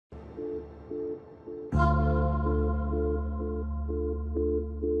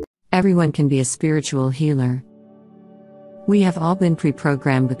Everyone can be a spiritual healer. We have all been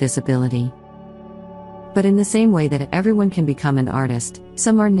pre-programmed with this ability. But in the same way that everyone can become an artist,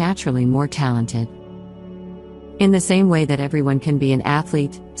 some are naturally more talented. In the same way that everyone can be an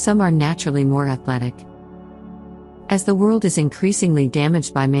athlete, some are naturally more athletic. As the world is increasingly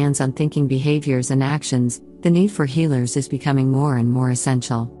damaged by man's unthinking behaviors and actions, the need for healers is becoming more and more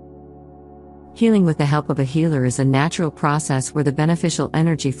essential. Healing with the help of a healer is a natural process where the beneficial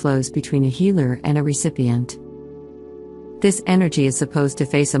energy flows between a healer and a recipient. This energy is supposed to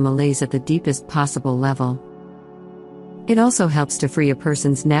face a malaise at the deepest possible level. It also helps to free a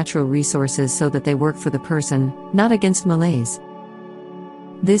person's natural resources so that they work for the person, not against malaise.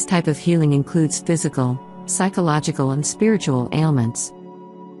 This type of healing includes physical, psychological, and spiritual ailments.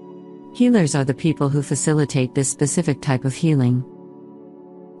 Healers are the people who facilitate this specific type of healing.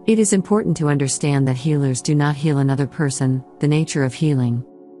 It is important to understand that healers do not heal another person, the nature of healing.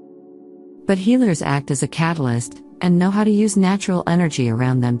 But healers act as a catalyst, and know how to use natural energy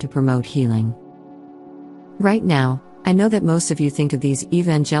around them to promote healing. Right now, I know that most of you think of these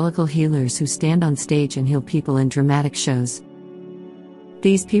evangelical healers who stand on stage and heal people in dramatic shows.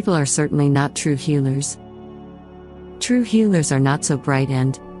 These people are certainly not true healers. True healers are not so bright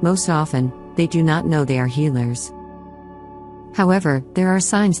and, most often, they do not know they are healers. However, there are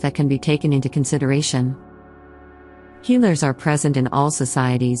signs that can be taken into consideration. Healers are present in all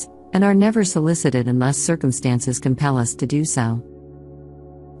societies, and are never solicited unless circumstances compel us to do so.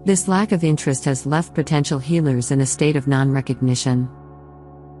 This lack of interest has left potential healers in a state of non-recognition.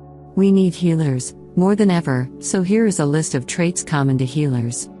 We need healers, more than ever, so here is a list of traits common to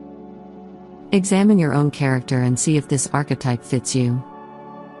healers. Examine your own character and see if this archetype fits you.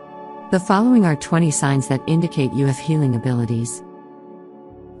 The following are 20 signs that indicate you have healing abilities.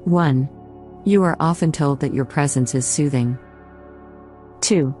 1. You are often told that your presence is soothing.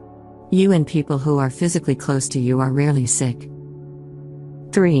 2. You and people who are physically close to you are rarely sick.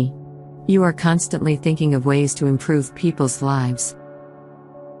 3. You are constantly thinking of ways to improve people's lives.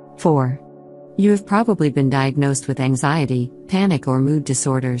 4. You have probably been diagnosed with anxiety, panic, or mood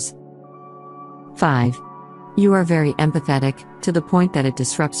disorders. 5. You are very empathetic, to the point that it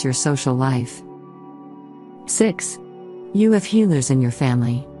disrupts your social life. 6. You have healers in your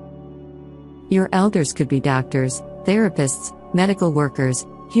family. Your elders could be doctors, therapists, medical workers,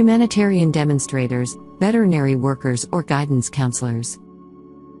 humanitarian demonstrators, veterinary workers, or guidance counselors.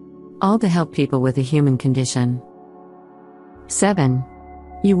 All to help people with a human condition. 7.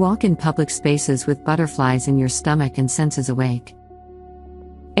 You walk in public spaces with butterflies in your stomach and senses awake.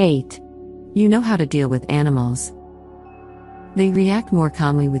 8. You know how to deal with animals. They react more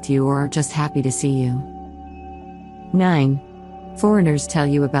calmly with you or are just happy to see you. 9. Foreigners tell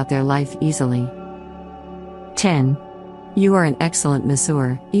you about their life easily. 10. You are an excellent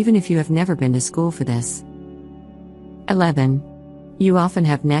masseur, even if you have never been to school for this. 11. You often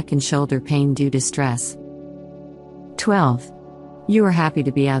have neck and shoulder pain due to stress. 12. You are happy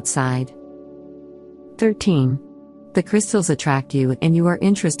to be outside. 13. The crystals attract you and you are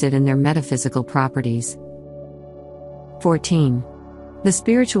interested in their metaphysical properties. 14. The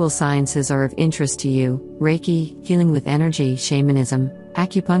spiritual sciences are of interest to you, Reiki, healing with energy, shamanism,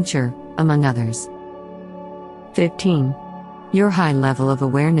 acupuncture, among others. 15. Your high level of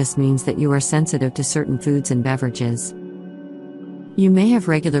awareness means that you are sensitive to certain foods and beverages. You may have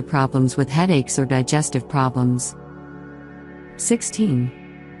regular problems with headaches or digestive problems. 16.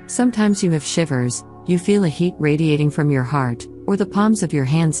 Sometimes you have shivers, you feel a heat radiating from your heart, or the palms of your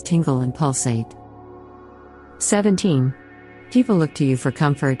hands tingle and pulsate. 17. People look to you for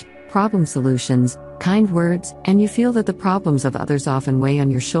comfort, problem solutions, kind words, and you feel that the problems of others often weigh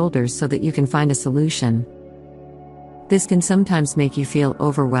on your shoulders so that you can find a solution. This can sometimes make you feel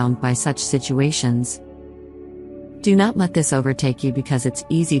overwhelmed by such situations. Do not let this overtake you because it's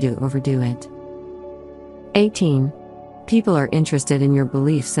easy to overdo it. 18. People are interested in your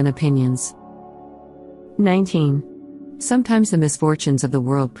beliefs and opinions. 19. Sometimes the misfortunes of the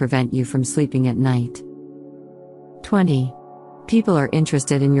world prevent you from sleeping at night. 20. People are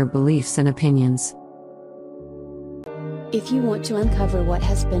interested in your beliefs and opinions. If you want to uncover what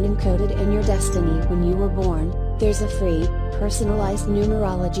has been encoded in your destiny when you were born, there's a free, personalized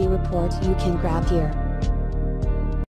numerology report you can grab here.